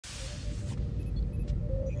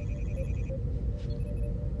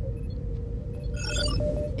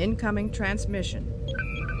Incoming transmission.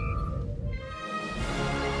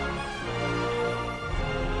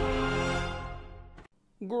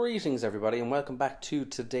 Greetings everybody and welcome back to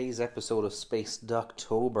today's episode of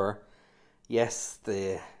Spacedocktober. Yes,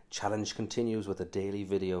 the challenge continues with a daily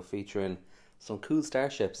video featuring some cool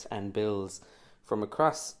starships and builds from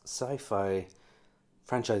across sci-fi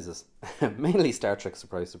franchises. Mainly Star Trek,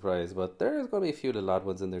 surprise, surprise, but there's going to be a few little odd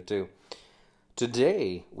ones in there too.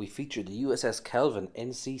 Today we feature the Uss Kelvin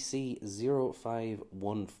NCC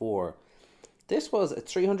 0514. This was a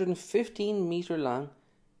 315 meter long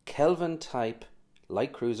Kelvin type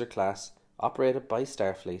light cruiser class operated by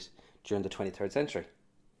Starfleet during the 23rd century.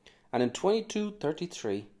 And in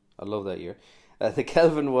 2233, I love that year, the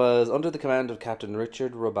Kelvin was under the command of Captain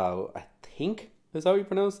Richard Robow. I think is how you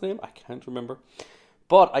pronounce his name. I can't remember.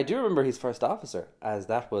 But I do remember his first officer, as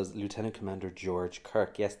that was Lieutenant Commander George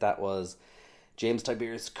Kirk. Yes, that was James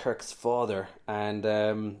Tiberius Kirk's father. And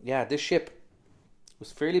yeah, this ship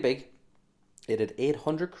was fairly big. It had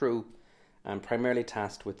 800 crew and primarily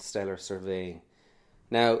tasked with stellar surveying.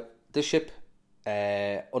 Now, this ship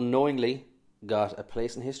unknowingly got a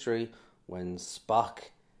place in history when Spock,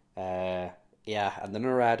 and the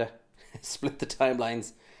Narada split the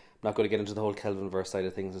timelines. I'm not going to get into the whole Kelvinverse side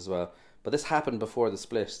of things as well. But this happened before the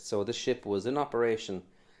split, so this ship was in operation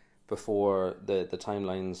before the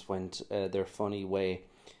timelines went their funny way.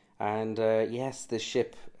 And yes, this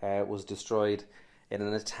ship was destroyed in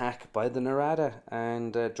an attack by the Narada,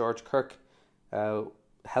 and George Kirk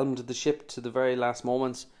helmed the ship to the very last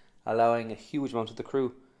moments, allowing a huge amount of the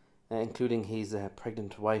crew, including his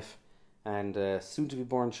pregnant wife and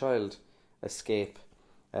soon-to-be-born child, escape.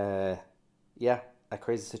 Yeah, a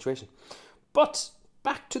crazy situation. But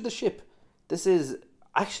back to the ship. This is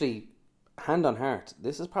actually, hand on heart,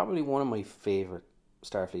 this is probably one of my favourite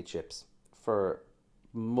Starfleet ships for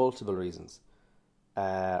multiple reasons.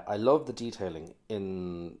 I love the detailing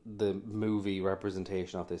in the movie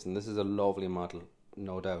representation of this, and this is a lovely model,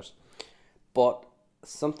 no doubt. But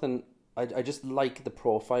something, I just like the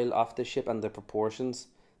profile of the ship and the proportions.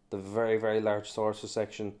 The very, very large saucer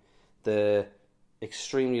section, the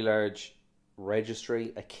extremely large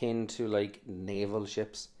registry akin to like naval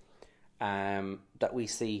ships that we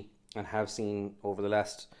see and have seen over the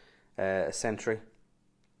last century.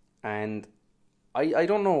 And I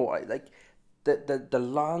don't know, like the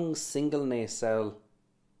long single nacelle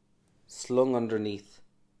slung underneath,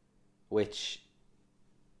 which,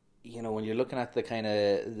 you know, when you're looking at the kind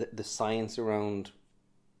of the science around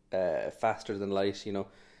faster than light, you know,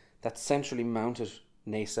 that centrally mounted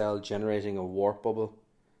nacelle generating a warp bubble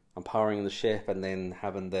and powering the ship, and then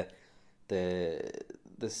having the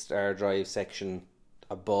star drive section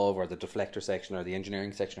above, or the deflector section, or the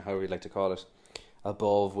engineering section, however you'd like to call it,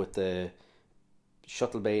 above, with the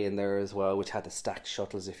shuttle bay in there as well, which had the stacked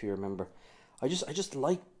shuttles, if you remember. I just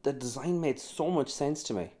like the design, made so much sense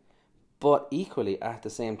to me, but equally at the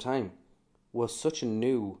same time was such a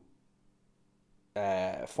new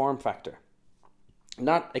form factor.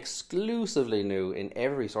 Not exclusively new in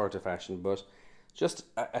every sort of fashion, but just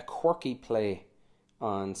a quirky play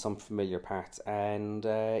on some familiar parts. And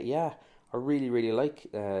yeah, I really, really like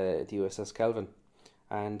the USS Kelvin.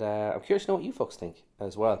 And I'm curious to know what you folks think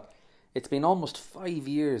as well. It's been almost 5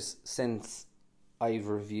 years since I've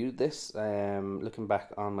reviewed this. Looking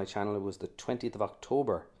back on my channel, it was the 20th of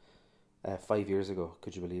October, 5 years ago.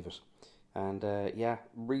 Could you believe it? And yeah,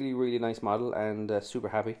 really, really nice model, and super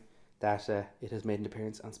happy that it has made an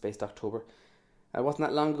appearance on Spacedocktober. It wasn't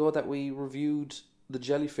that long ago that we reviewed the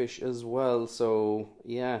jellyfish as well, so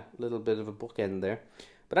yeah, a little bit of a bookend there.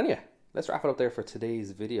 But anyway, let's wrap it up there for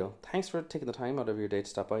today's video. Thanks for taking the time out of your day to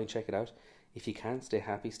stop by and check it out. If you can, stay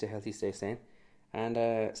happy, stay healthy, stay sane,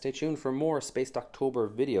 and stay tuned for more Spacedocktober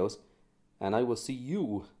videos, and I will see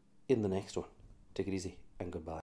you in the next one. Take it easy, and goodbye.